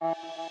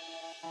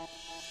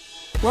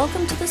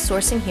Welcome to the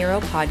Sourcing Hero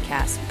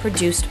podcast,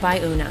 produced by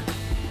Una,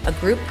 a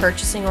group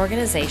purchasing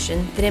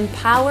organization that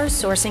empowers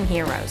sourcing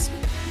heroes,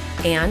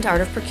 and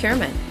Art of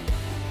Procurement,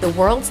 the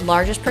world's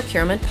largest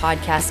procurement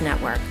podcast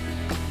network.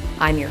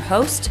 I'm your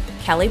host,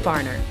 Kelly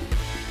Barner.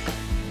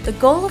 The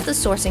goal of the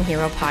Sourcing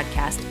Hero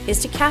podcast is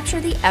to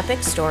capture the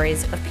epic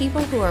stories of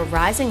people who are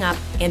rising up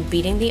and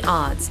beating the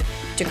odds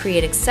to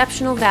create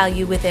exceptional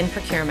value within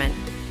procurement,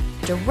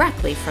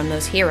 directly from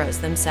those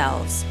heroes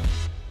themselves.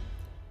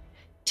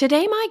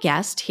 Today, my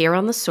guest here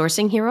on the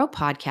Sourcing Hero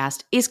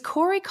podcast is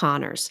Cory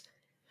Connors.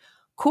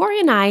 Cory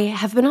and I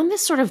have been on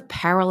this sort of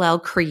parallel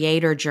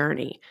creator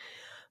journey.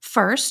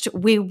 First,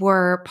 we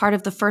were part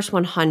of the first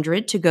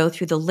 100 to go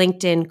through the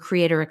LinkedIn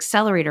Creator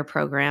Accelerator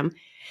program,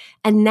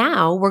 and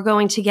now we're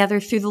going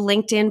together through the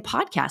LinkedIn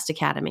Podcast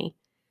Academy.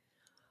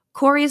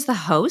 Cory is the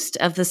host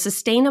of the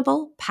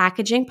Sustainable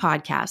Packaging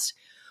podcast,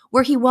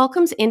 where he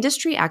welcomes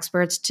industry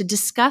experts to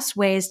discuss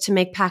ways to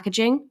make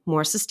packaging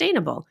more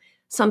sustainable,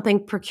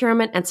 something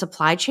procurement and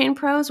supply chain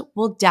pros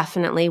will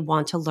definitely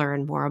want to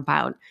learn more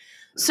about.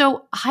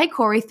 So, hi,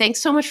 Cory.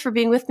 Thanks so much for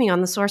being with me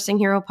on the Sourcing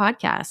Hero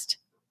podcast.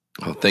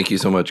 Oh, thank you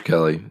so much,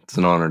 Kelly. It's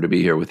an honor to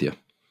be here with you.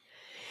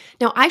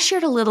 Now, I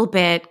shared a little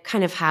bit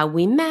kind of how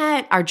we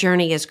met, our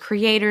journey as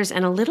creators,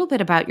 and a little bit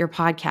about your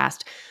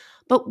podcast.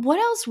 But what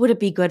else would it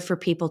be good for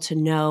people to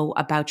know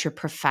about your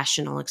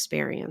professional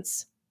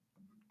experience?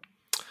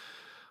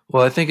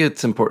 Well, I think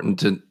it's important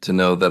to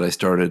know that I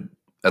started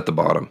at the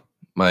bottom.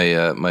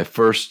 My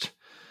first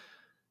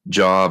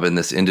job in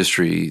this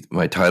industry,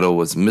 my title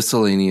was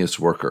miscellaneous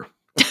worker.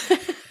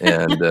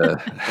 And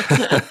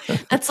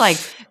that's like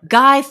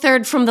guy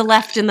third from the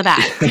left in the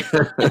back.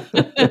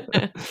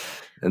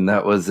 And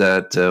that was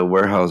at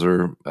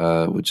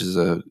Weyerhaeuser, which is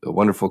a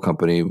wonderful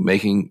company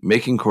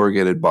making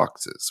corrugated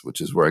boxes, which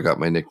is where I got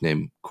my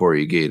nickname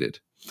Corrugated.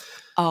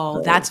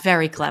 Oh, that's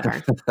very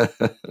clever.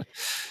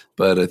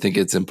 But I think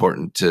it's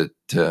important to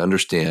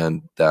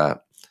understand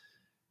that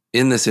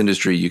in this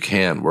industry, you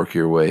can work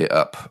your way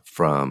up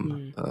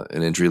from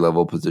an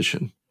entry-level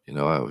position. You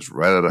know, I was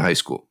right out of high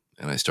school,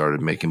 and I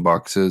started making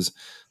boxes,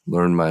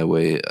 learned my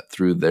way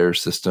through their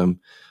system,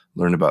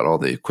 learned about all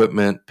the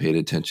equipment, paid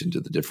attention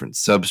to the different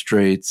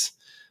substrates.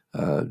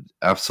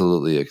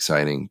 Absolutely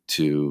exciting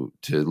to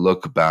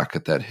look back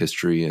at that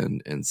history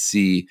and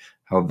see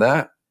how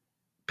that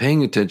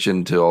paying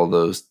attention to all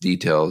those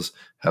details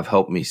have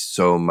helped me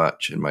so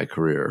much in my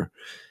career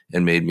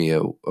and made me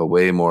a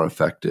way more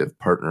effective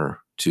partner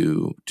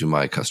to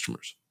my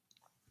customers.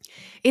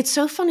 It's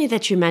so funny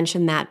that you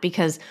mentioned that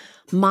because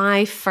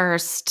my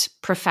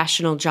first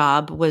professional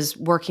job was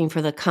working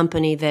for the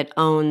company that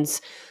owns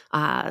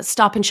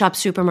Stop and Shop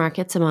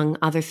supermarkets, among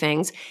other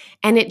things.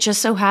 And it just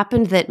so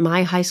happened that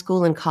my high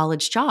school and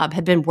college job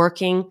had been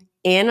working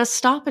in a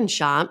Stop and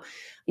Shop,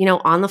 you know,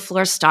 on the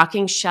floor,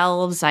 stocking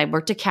shelves. I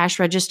worked a cash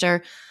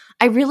register.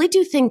 I really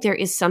do think there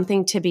is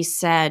something to be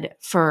said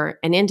for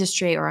an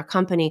industry or a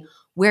company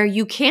where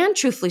you can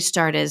truthfully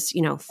start as,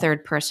 you know,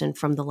 third person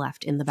from the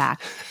left in the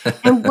back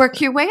and work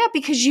your way up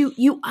because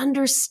you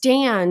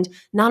understand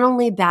not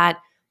only that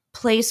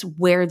place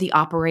where the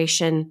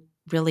operation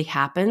really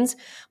happens,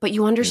 but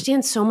you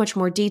understand so much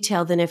more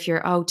detail than if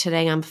you're,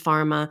 today I'm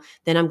pharma,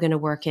 then I'm going to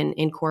work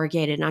in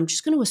corrugated, and I'm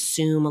just going to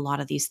assume a lot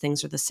of these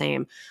things are the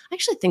same. I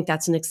actually think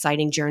that's an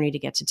exciting journey to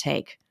get to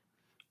take.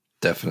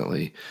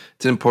 Definitely.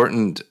 It's an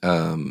important,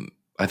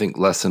 I think,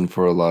 lesson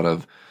for a lot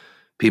of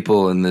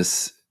people in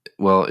this.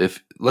 Well,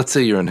 if let's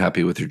say you're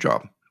unhappy with your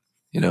job,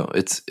 you know,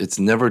 it's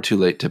never too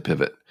late to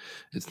pivot.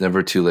 It's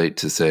never too late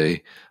to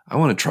say, I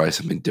want to try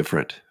something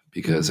different,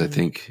 because I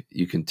think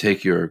you can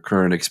take your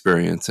current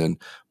experience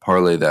and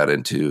parlay that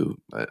into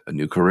a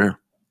new career.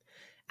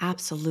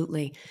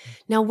 Absolutely.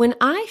 Now, when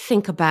I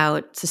think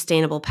about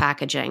sustainable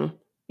packaging,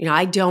 you know,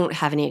 I don't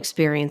have any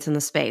experience in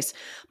the space.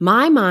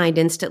 My mind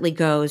instantly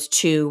goes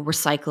to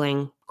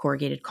recycling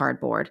corrugated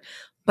cardboard.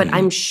 But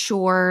I'm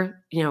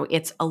sure, you know,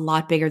 it's a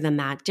lot bigger than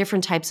that.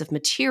 Different types of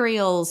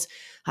materials,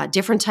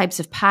 different types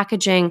of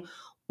packaging.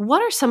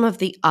 What are some of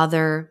the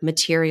other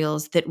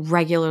materials that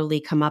regularly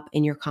come up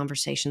in your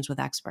conversations with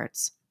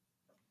experts?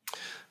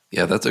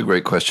 Yeah, that's a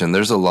great question.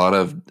 There's a lot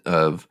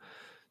of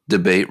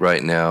debate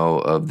right now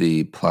of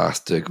the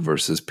plastic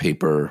versus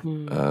paper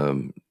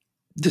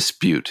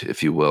dispute,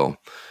 if you will.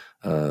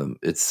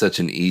 It's such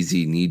an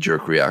easy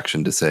knee-jerk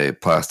reaction to say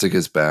plastic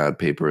is bad,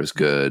 paper is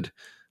good.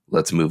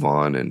 Let's move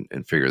on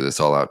and figure this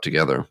all out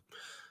together.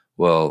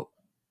 Well,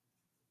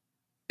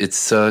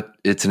 it's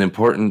an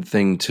important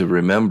thing to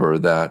remember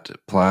that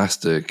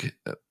plastic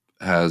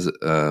has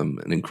an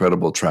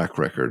incredible track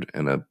record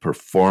and a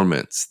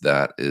performance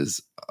that is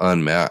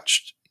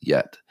unmatched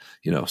yet,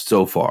 you know,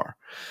 so far.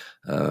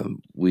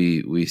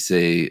 We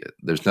say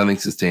there's nothing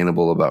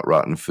sustainable about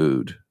rotten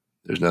food.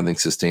 There's nothing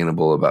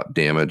sustainable about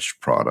damaged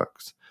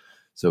products.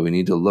 So we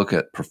need to look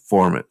at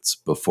performance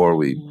before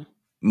we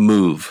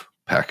move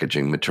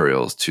packaging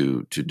materials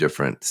to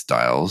different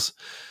styles.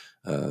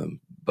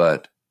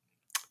 But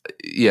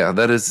yeah,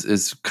 that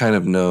is kind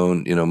of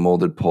known, you know,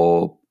 molded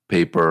pulp,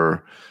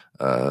 paper,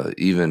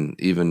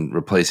 even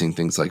replacing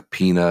things like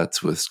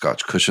peanuts with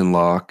Scotch cushion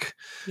lock,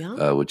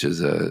 Yeah. which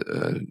is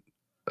a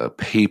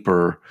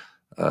paper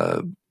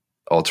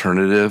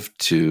alternative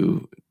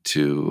to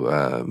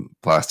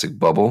plastic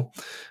bubble,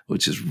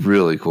 which is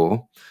really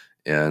cool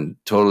and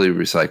totally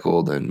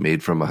recycled and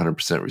made from 100%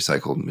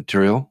 recycled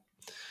material.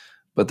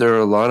 But there are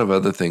a lot of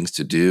other things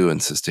to do in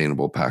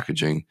sustainable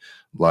packaging,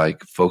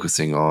 like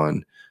focusing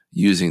on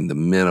using the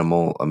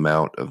minimal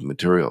amount of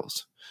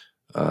materials,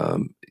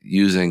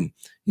 using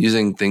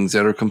things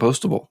that are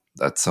compostable.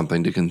 That's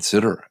something to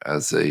consider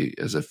as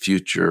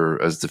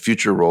the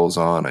future rolls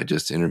on. I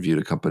just interviewed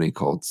a company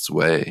called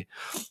Sway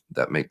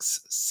that makes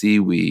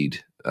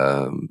seaweed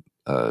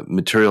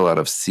material out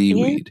of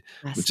seaweed,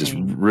 which is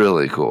Interesting.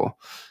 really cool.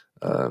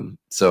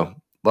 So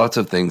lots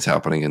of things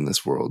happening in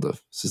this world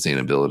of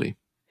sustainability.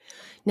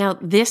 Now,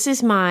 this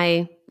is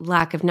my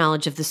lack of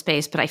knowledge of the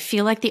space, but I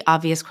feel like the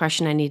obvious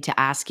question I need to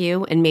ask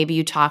you, and maybe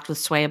you talked with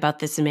Sway about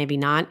this and maybe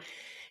not.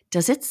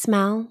 Does it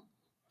smell?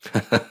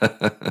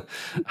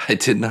 I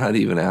did not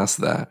even ask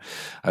that.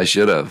 I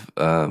should have,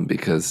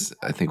 because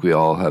I think we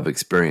all have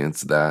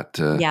experienced that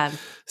Yeah.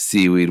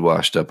 seaweed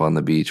washed up on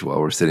the beach while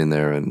we're sitting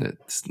there, and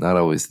it's not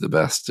always the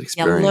best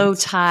Yeah, low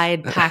experience.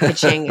 tide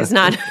packaging is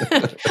not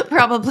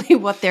probably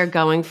what they're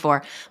going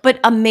for. But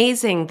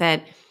amazing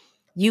that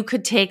you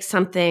could take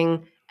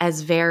something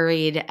as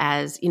varied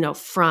as,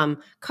 from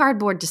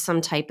cardboard to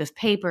some type of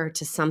paper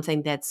to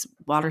something that's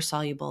water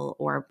soluble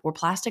or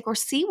plastic or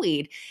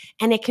seaweed,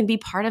 and it can be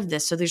part of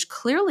this. So there's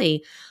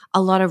clearly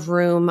a lot of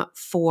room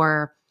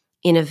for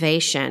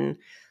innovation.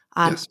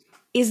 Um, Yes.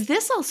 is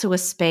this also a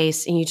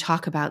space, and you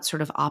talk about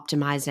sort of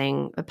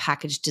optimizing a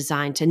package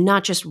design to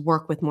not just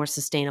work with more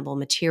sustainable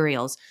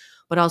materials,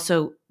 but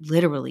also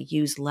literally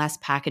use less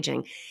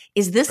packaging?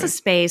 Is this a Right.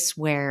 space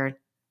where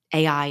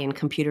AI and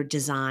computer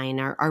design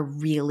are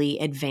really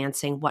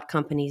advancing what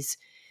companies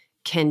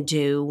can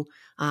do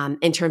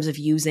in terms of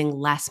using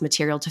less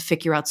material to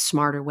figure out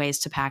smarter ways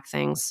to pack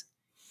things?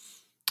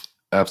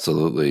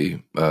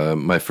 Absolutely.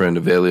 My friend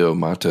Avelio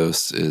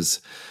Matos is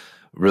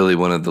really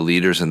one of the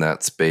leaders in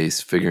that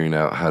space, figuring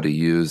out how to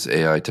use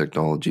AI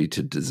technology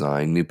to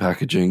design new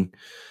packaging.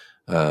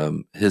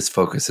 His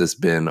focus has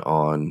been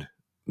on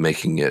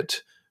making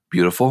it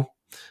beautiful,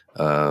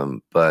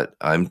 but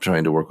I'm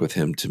trying to work with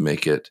him to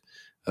make it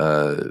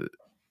uh,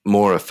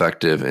 more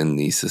effective in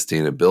the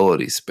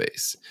sustainability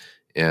space.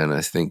 And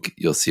I think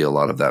you'll see a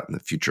lot of that in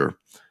the future,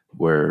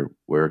 where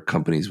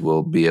companies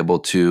will be able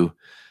to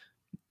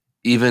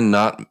even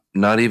not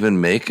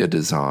even make a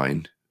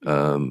design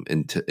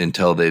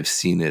until they've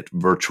seen it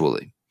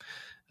virtually.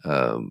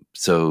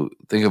 So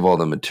think of all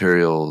the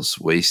materials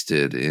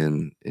wasted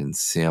in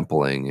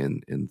sampling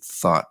and in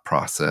thought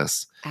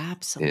process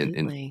in,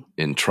 in Absolutely.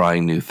 in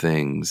trying new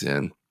things,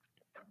 and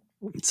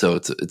so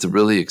it's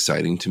really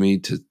exciting to me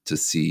to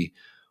see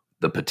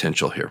the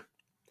potential here.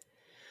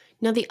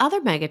 Now, the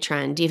other mega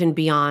trend, even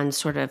beyond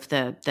sort of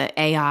the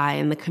AI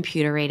and the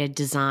computer aided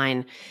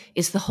design,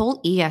 is the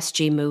whole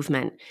ESG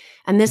movement.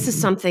 And this is Mhm.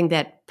 something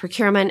that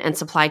procurement and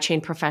supply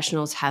chain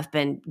professionals have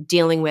been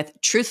dealing with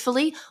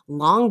truthfully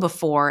long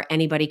before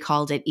anybody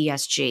called it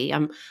ESG.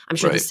 I'm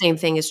sure the Right. same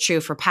thing is true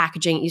for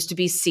packaging. It used to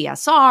be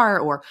CSR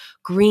or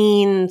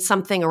green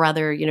something or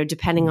other,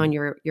 depending on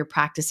Mhm. your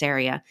practice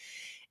area.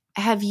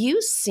 Have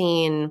you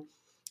seen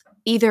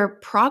either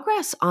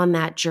progress on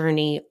that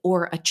journey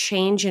or a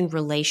change in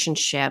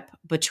relationship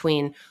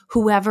between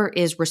whoever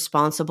is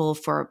responsible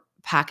for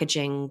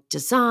packaging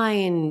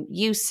design,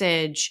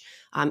 usage,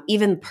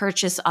 even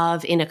purchase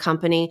of in a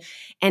company,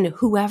 and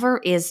whoever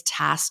is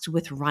tasked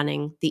with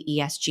running the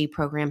ESG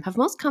program? Have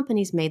most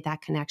companies made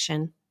that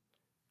connection?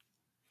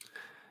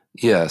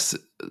 Yes,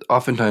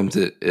 oftentimes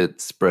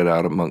it's spread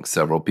out amongst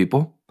several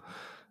people.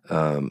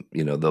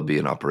 There'll be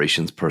an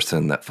operations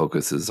person that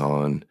focuses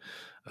on,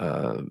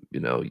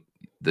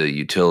 the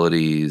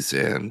utilities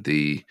and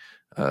the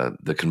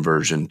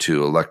conversion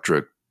to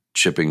electric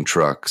shipping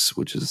trucks,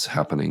 which is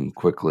happening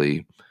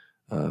quickly.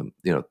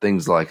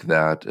 Things like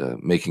that.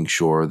 Making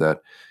sure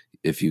that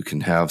if you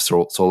can have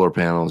solar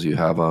panels, you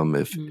have them.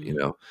 If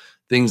Mm,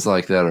 things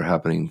like that are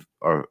happening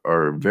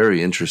are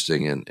very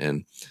interesting,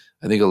 and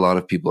I think a lot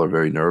of people are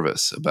very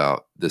nervous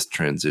about this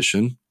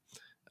transition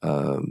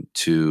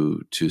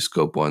to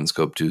scope one,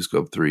 scope two,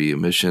 scope three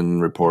emission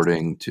yes.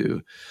 reporting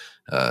to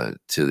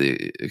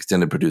the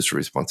extended producer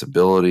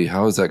responsibility.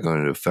 How is that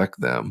going to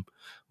affect them?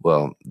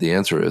 Well, the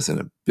answer is in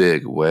a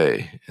big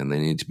way, and they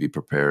need to be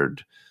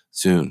prepared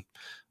soon,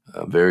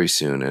 very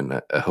soon.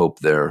 And I hope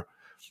their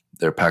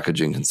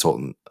packaging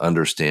consultant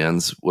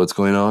understands what's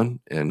going on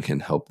and can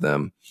help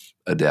them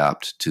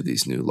adapt to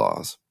these new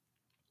laws.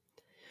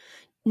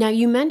 Now,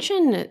 you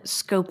mentioned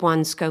scope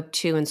one, scope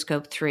two, and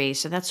scope three.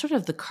 So that's sort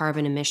of the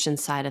carbon emission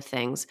side of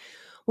things.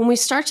 When we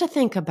start to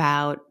think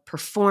about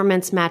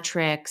performance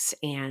metrics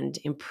and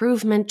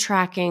improvement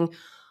tracking,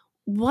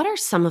 what are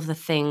some of the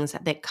things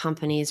that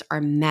companies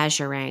are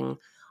measuring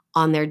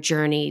on their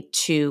journey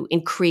to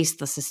increase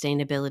the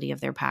sustainability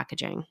of their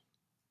packaging?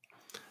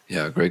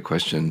 Yeah, great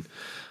question.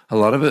 A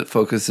lot of it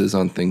focuses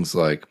on things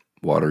like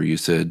water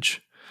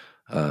usage,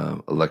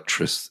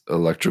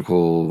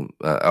 electrical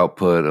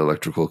output,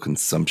 electrical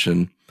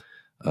consumption.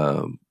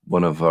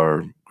 One of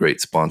our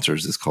great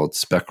sponsors is called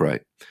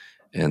SpecRite,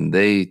 and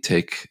they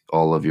take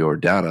all of your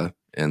data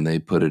and they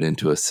put it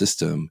into a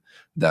system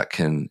that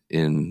can,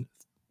 in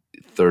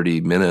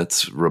 30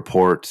 minutes,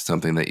 report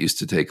something that used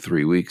to take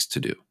 3 weeks to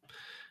do,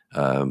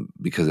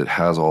 because it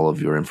has all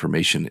of your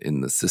information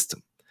in the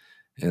system.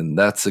 And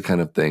that's the kind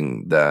of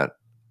thing that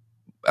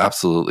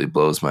absolutely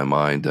blows my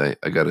mind.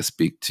 I got to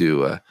speak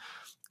to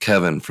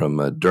Kevin from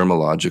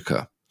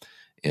Dermalogica,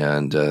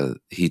 and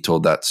he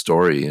told that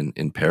story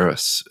in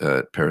Paris,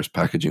 Paris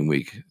Packaging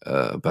Week,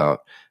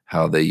 about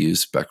how they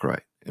use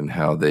SpecRite and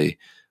how they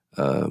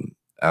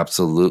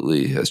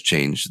absolutely has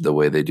changed the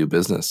way they do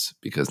business,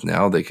 because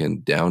now they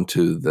can, down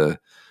to the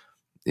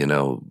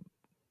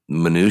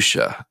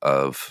minutia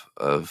of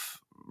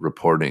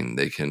reporting,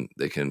 they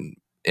can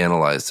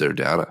analyze their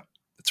data.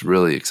 It's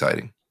really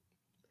exciting.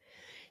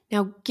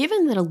 Now,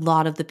 given that a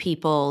lot of the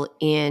people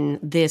in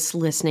this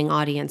listening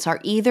audience are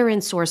either in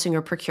sourcing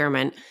or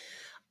procurement,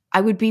 I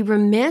would be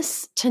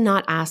remiss to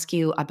not ask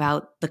you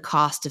about the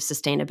cost of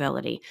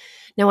sustainability.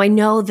 Now, I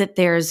know that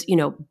there's,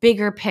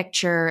 bigger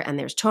picture, and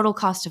there's total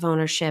cost of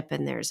ownership,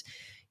 and there's,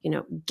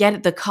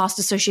 get the cost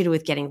associated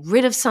with getting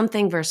rid of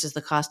something versus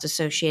the cost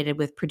associated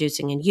with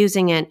producing and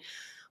using it.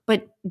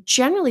 But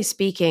generally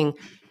speaking,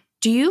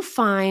 do you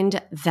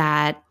find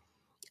that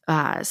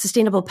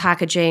sustainable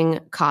packaging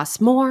costs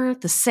more,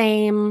 the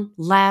same,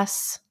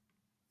 less?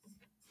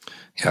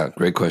 Yeah,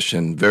 great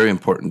question. Very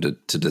important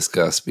to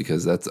discuss,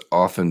 because that's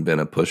often been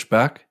a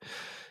pushback.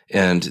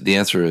 And the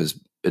answer is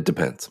it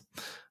depends.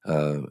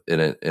 And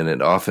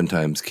it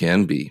oftentimes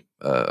can be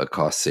a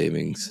cost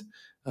savings.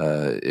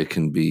 It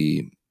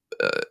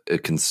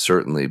can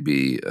certainly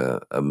be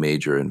a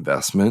major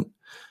investment.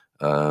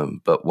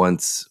 But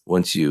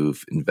once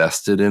you've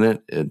invested in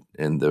it,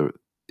 and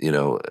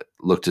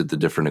looked at the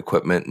different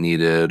equipment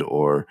needed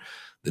or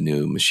the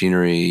new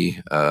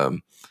machinery,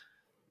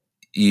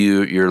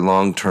 your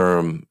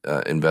long-term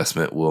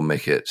investment will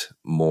make it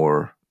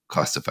more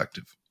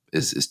cost-effective,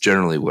 is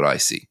generally what I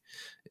see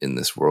in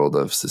this world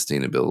of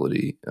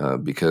sustainability,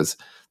 because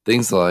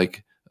things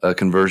like a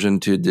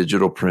conversion to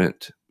digital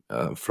print,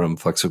 from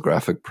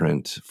flexographic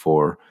print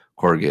for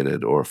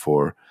corrugated or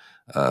for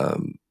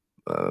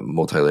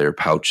multi-layer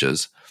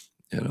pouches,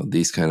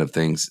 these kind of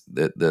things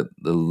that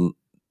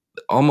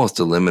almost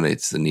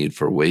eliminates the need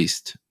for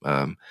waste.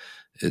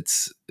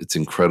 It's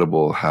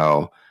incredible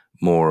how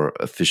more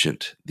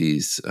efficient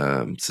these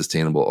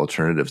sustainable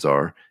alternatives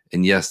are.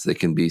 And yes, they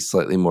can be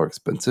slightly more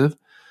expensive,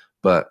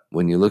 but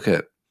when you look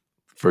at,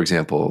 for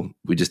example,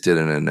 we just did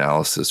an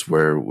analysis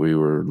where we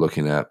were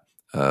looking at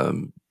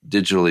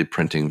digitally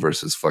printing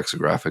versus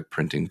flexographic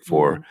printing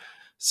for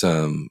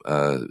some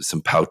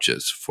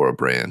pouches for a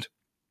brand.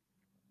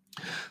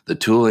 The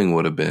tooling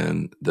would have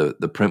been,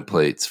 the print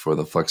plates for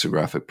the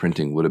flexographic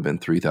printing would have been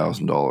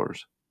 $3,000.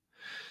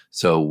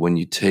 So when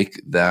you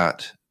take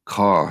that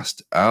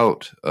cost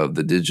out of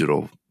the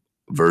digital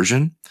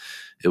version,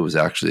 it was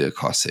actually a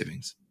cost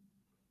savings.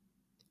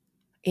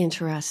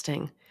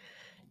 Interesting.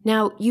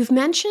 Now, you've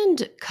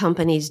mentioned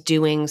companies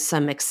doing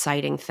some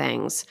exciting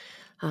things.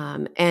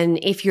 And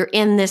if you're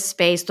in this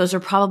space, those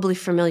are probably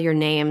familiar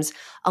names.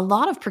 A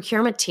lot of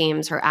procurement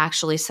teams are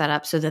actually set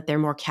up so that they're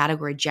more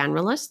category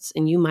generalists,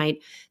 and you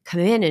might come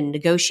in and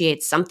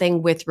negotiate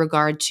something with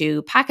regard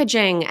to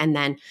packaging and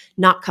then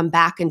not come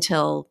back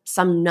until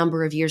some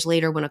number of years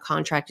later when a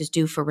contract is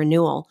due for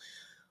renewal.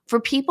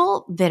 For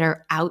people that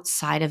are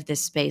outside of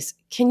this space,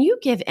 can you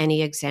give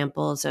any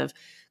examples of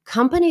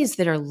companies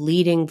that are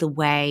leading the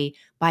way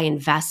by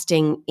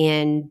investing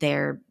in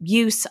their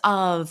use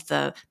of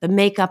the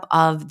makeup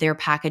of their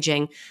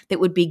packaging that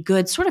would be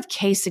good sort of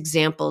case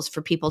examples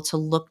for people to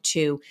look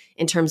to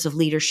in terms of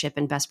leadership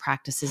and best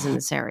practices in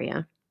this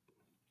area?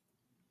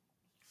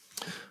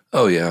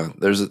 Oh yeah,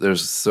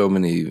 there's so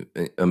many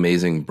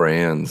amazing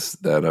brands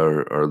that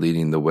are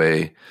leading the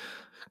way.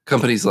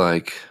 Companies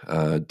like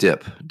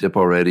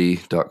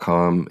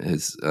dibalready.com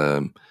is,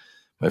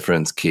 my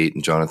friends Kate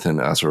and Jonathan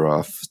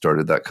Asaroff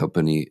started that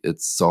company.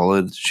 It's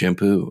solid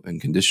shampoo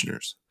and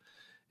conditioners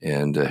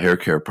and hair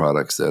care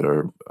products that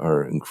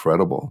are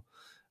incredible.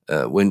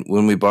 When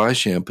we buy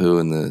shampoo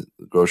in the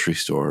grocery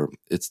store,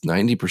 it's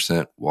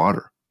 90%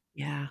 water.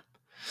 Yeah.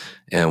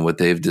 And what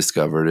they've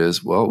discovered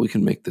is, well, we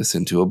can make this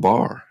into a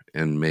bar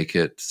and make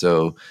it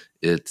so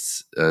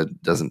it's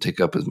doesn't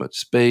take up as much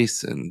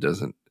space and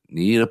doesn't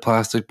need a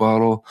plastic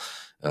bottle.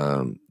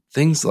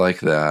 Things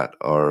like that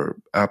are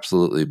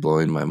absolutely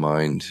blowing my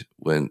mind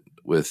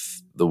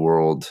with the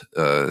world,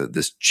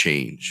 this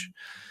change,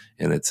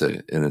 and it's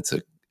a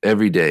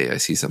every day I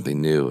see something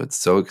new. It's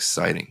so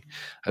exciting.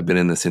 I've been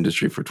in this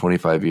industry for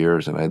 25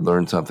 years, and I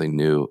learn something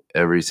new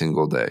every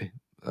single day,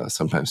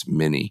 sometimes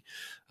many,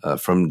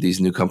 from these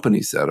new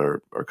companies that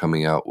are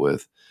coming out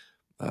with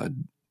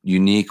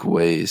unique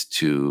ways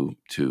to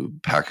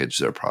package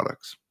their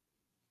products.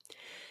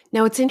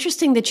 Now, it's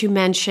interesting that you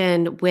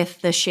mentioned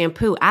with the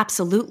shampoo,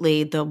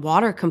 absolutely, the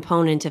water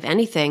component of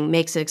anything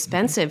makes it Mhm.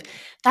 expensive.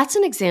 That's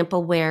an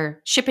example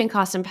where shipping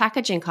costs and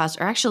packaging costs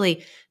are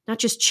actually not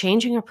just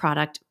changing a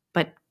product,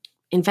 but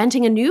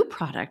inventing a new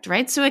product,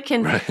 right? So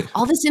Right.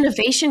 all this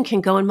innovation can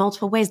go in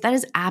multiple ways. That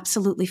is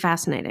absolutely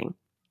fascinating.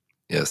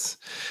 Yes.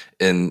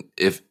 And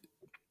if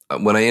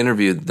when I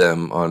interviewed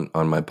them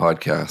on my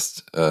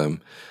podcast,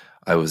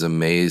 I was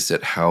amazed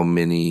at how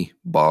many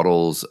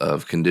bottles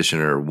of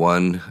conditioner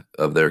one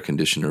of their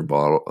conditioner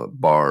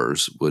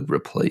bars would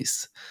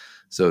replace.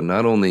 So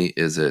not only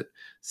is it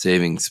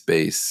saving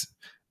space,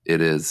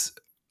 it is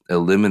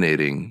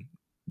eliminating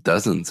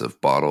dozens of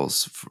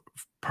bottles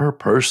per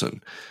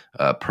person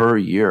per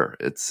year.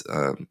 It's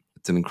an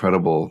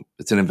incredible.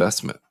 It's an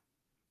investment.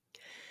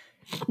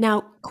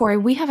 Now, Cory,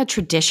 we have a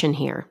tradition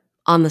here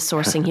on the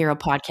Sourcing Hero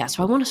podcast.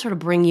 So I want to sort of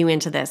bring you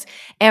into this.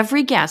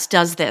 Every guest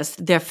does this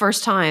their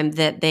first time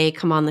that they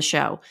come on the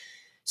show.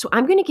 So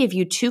I'm going to give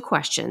you two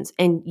questions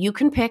and you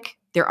can pick.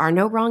 There are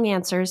no wrong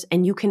answers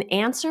and you can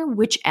answer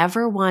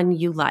whichever one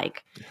you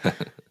like.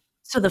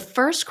 So the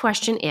first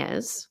question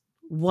is,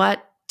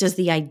 what does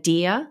the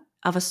idea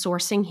of a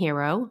sourcing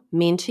hero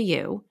mean to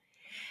you?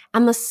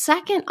 And the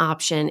second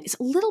option is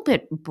a little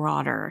bit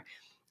broader.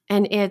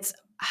 And it's,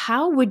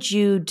 how would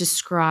you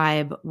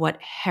describe what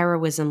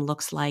heroism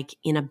looks like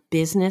in a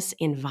business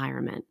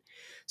environment?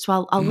 So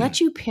I'll Mm.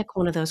 let you pick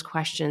one of those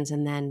questions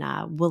and then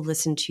we'll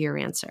listen to your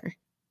answer.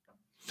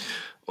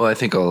 Well, I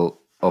think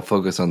I'll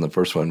focus on the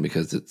first one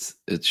because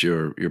it's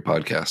your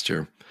podcast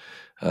here.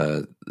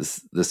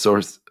 The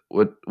source.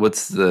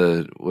 What's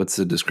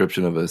the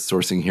description of a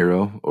sourcing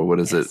hero, or what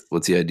is it? Yes.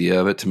 What's the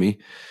idea of it to me? Yes.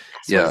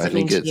 What Yeah, does it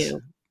mean to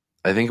you?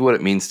 I think what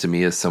it means to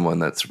me is someone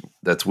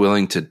that's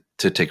willing to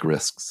take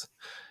risks,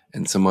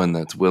 and someone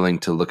that's willing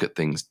to look at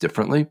things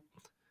differently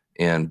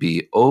and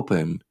be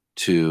open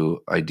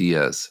to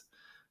ideas.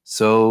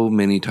 So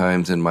many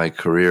times in my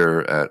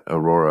career at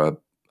Aurora,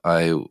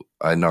 I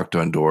I knocked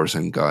on doors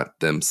and got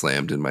them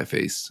slammed in my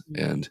face.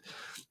 And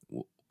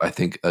I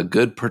think a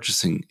good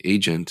purchasing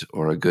agent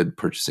or a good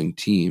purchasing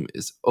team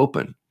is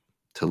open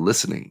to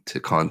listening to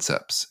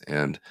concepts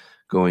and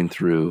going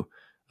through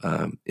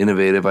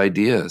innovative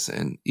ideas.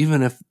 And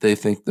even if they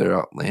think they're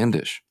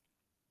outlandish,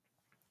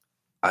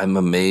 I'm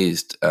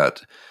amazed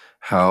at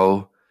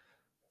how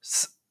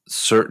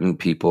certain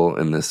people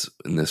in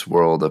this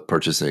world of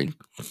purchasing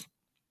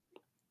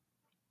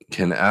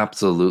can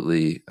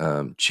absolutely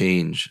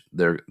change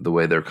the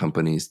way their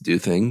companies do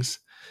things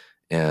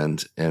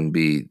and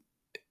be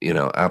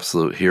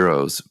absolute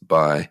heroes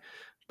by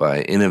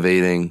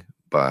innovating,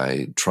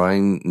 by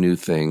trying new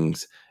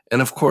things.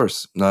 And of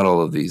course not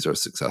all of these are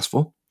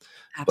successful,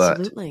 but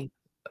Absolutely.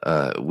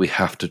 we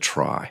have to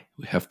try.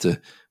 We have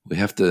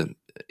to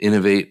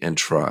innovate and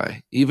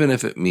try, even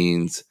if it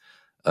means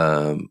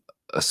um,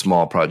 a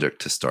small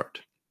project to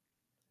start.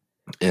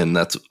 And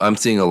I'm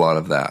seeing a lot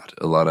of that.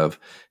 A lot of,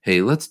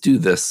 hey, let's do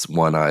this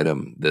one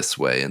item this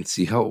way and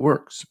see how it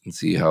works and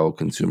see how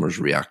consumers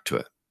react to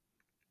it.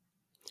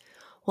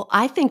 Well,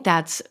 I think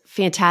that's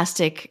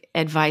fantastic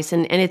advice.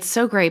 And it's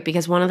so great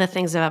because one of the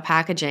things about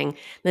packaging,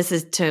 this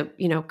is to,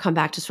 come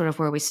back to sort of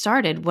where we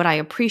started. What I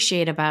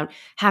appreciate about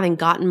having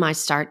gotten my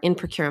start in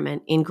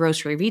procurement in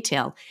grocery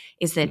retail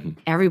is that Mhm.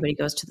 everybody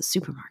goes to the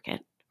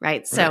supermarket, right?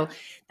 Right. So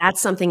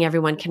that's something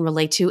everyone can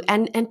relate to.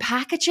 And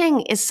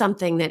packaging is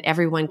something that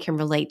everyone can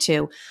relate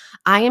to.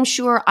 I am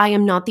sure I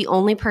am not the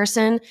only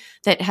person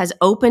that has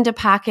opened a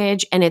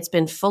package and it's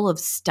been full of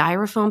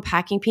styrofoam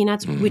packing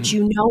peanuts, which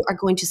Mhm. are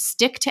going to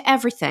stick to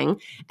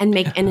everything and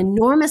make an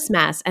enormous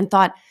mess, and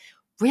thought,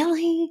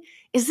 really?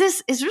 Is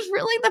this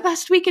really the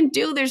best we can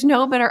do? There's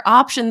no better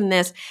option than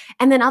this.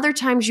 And then other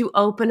times you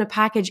open a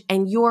package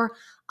and you're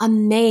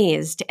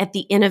amazed at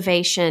the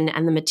innovation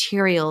and the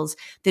materials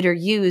that are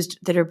used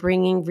that are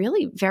bringing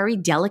really very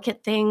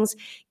delicate things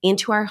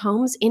into our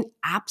homes in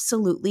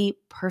absolutely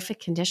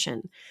perfect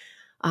condition.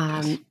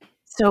 Yes.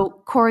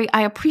 So, Cory,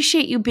 I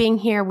appreciate you being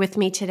here with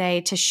me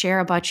today to share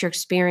about your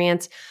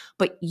experience,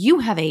 but you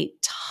have a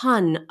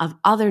ton of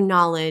other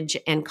knowledge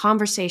and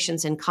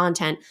conversations and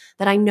content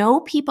that I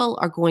know people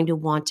are going to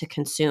want to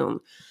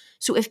consume.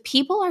 So, if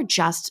people are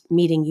just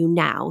meeting you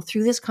now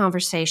through this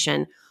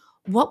conversation,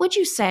 what would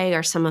you say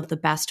are some of the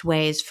best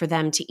ways for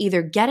them to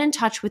either get in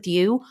touch with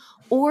you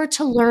or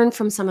to learn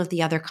from some of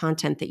the other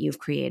content that you've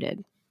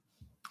created?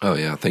 Oh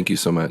yeah. Thank you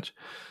so much.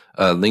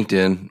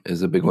 LinkedIn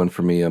is a big one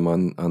for me. I'm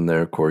on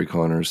there. Cory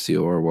Connors,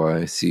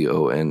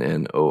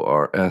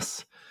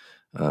 CoryConnors.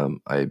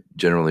 I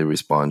generally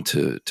respond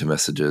to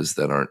messages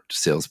that aren't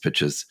sales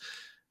pitches.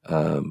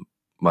 My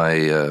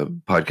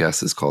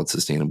podcast is called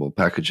Sustainable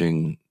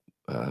Packaging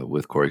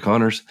with Cory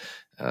Connors,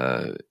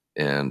 uh,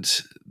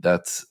 and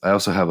I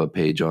also have a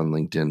page on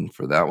LinkedIn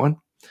for that one.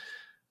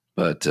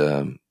 But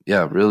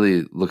yeah,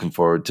 really looking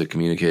forward to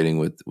communicating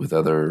with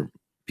other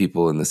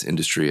people in this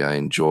industry. I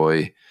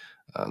enjoy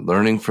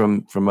learning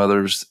from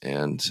others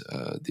and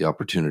the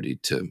opportunity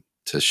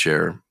to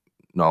share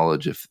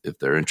knowledge if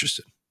they're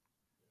interested.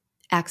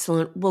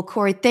 Excellent. Well,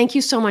 Cory, thank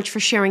you so much for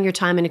sharing your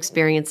time and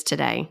experience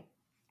today.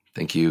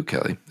 Thank you,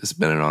 Kelly. It's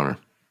been an honor.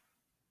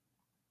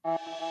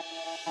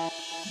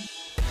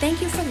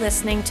 Thank you for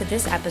listening to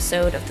this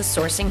episode of the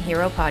Sourcing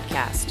Hero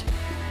podcast.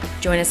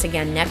 Join us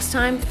again next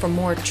time for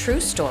more true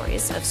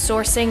stories of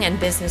sourcing and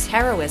business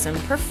heroism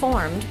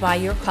performed by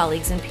your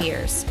colleagues and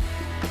peers.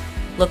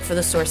 Look for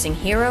the Sourcing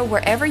Hero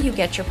wherever you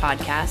get your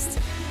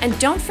podcasts, and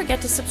don't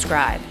forget to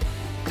subscribe.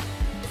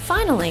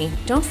 Finally,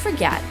 don't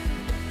forget,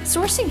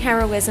 sourcing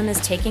heroism is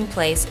taking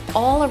place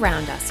all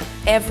around us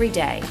every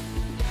day.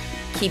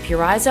 Keep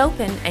your eyes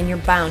open and you're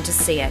bound to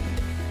see it.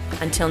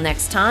 Until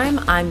next time,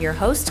 I'm your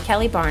host,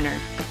 Kelly Barner.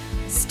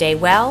 Stay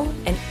well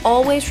and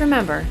always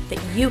remember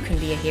that you can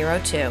be a hero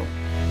too.